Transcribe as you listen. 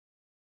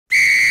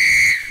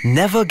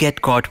Never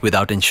get caught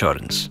without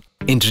insurance.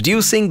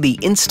 Introducing the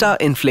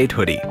InstaInflate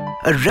Hoodie,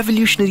 a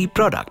revolutionary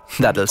product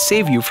that'll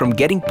save you from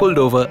getting pulled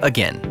over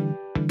again.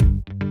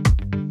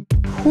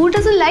 Who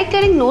doesn't like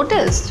getting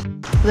noticed?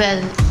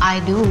 Well,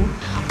 I do,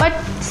 but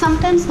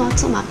sometimes not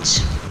so much.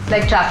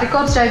 Like traffic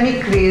cops drive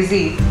me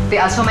crazy. They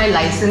ask for my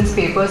license,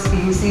 papers,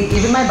 PUC,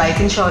 even my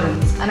bike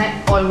insurance, and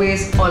I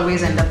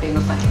always end up paying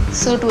a fine.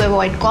 So to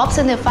avoid cops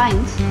and their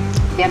fines,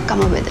 we have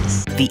come up with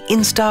this. The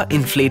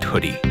InstaInflate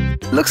Hoodie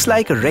looks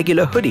like a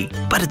regular hoodie,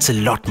 but it's a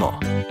lot more.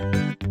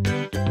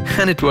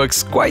 And it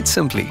works quite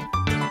simply.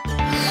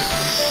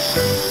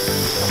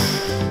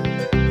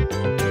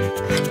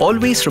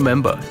 Always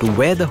remember to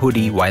wear the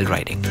hoodie while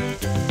riding.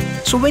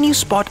 So when you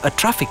spot a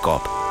traffic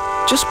cop,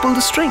 just pull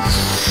the strings.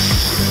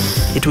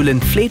 It will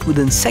inflate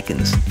within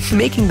seconds,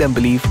 making them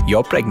believe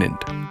you're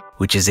pregnant,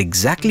 which is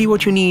exactly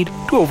what you need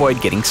to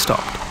avoid getting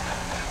stopped.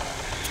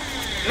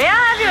 May I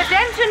have your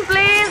attention,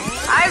 please?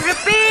 I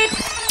repeat,